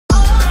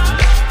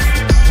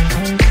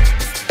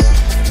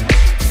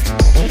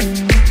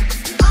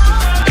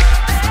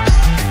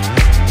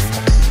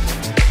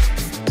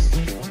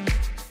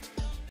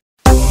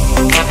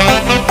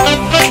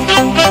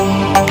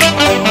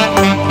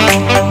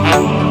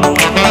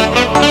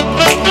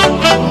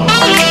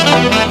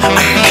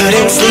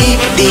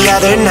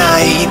other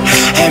night.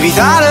 Every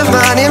thought of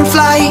mine in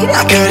flight,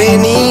 I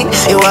couldn't eat,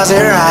 it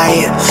wasn't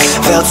right.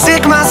 Felt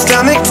sick, my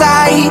stomach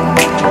tight,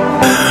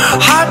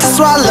 hard to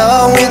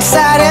swallow,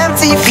 inside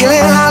empty,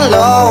 feeling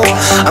hollow.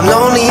 I'm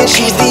lonely and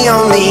she's the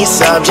only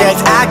subject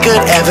I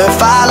could ever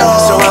follow.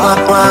 So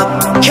I'm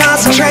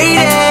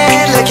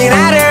concentrated, looking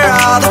at her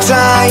all the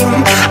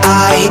time.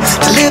 I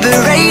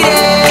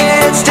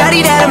deliberated,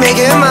 studied how to make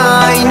her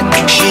mine.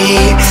 She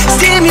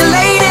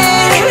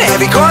stimulated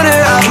every corner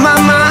of my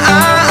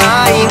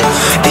mind.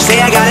 They say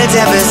I got a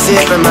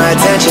deficit, but my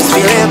attention's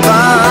feeling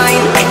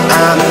fine.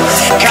 I'm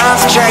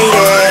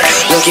concentrated,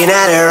 looking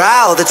at her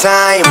all the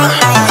time.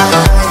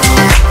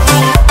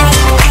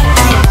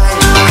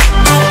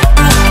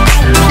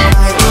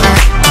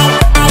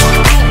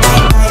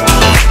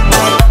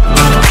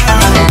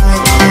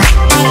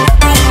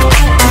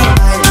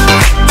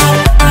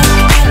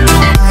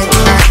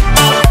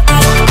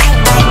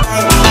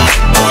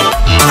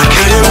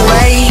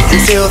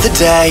 Until the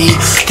day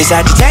this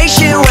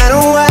agitation went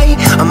away,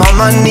 I'm on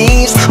my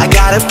knees, I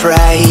gotta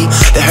pray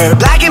that her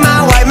black and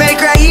my white make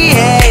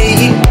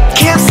gray.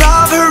 Can't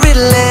solve her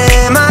riddle,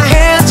 my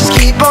hands just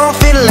keep on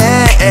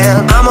fiddling.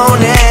 I'm on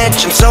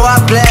edge, and so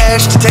I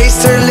pledge to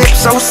taste her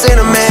lips so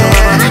cinnamon.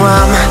 So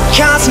I'm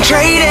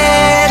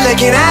concentrated,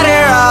 looking at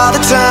her all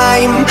the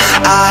time.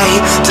 I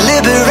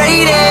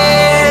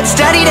deliberated,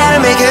 studied how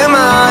to make her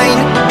mine.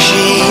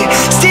 She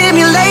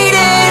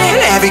stimulated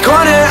every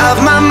corner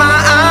of my mind.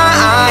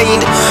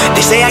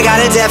 They say I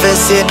got a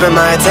deficit, but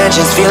my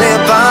attention's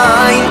feeling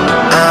fine.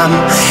 I'm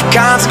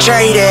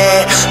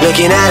concentrated,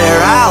 looking at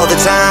her all the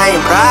time,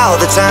 all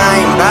the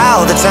time,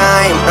 all the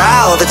time,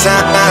 all the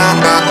time,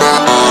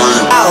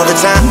 all the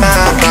time,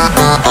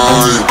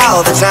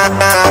 all the time, all the time,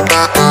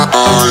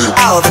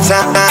 all the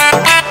time,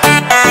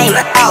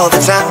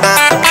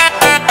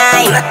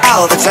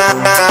 all the time, all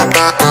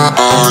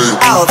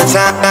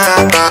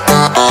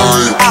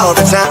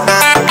the time,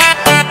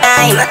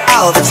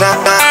 all the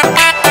time,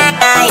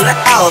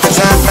 all the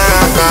time.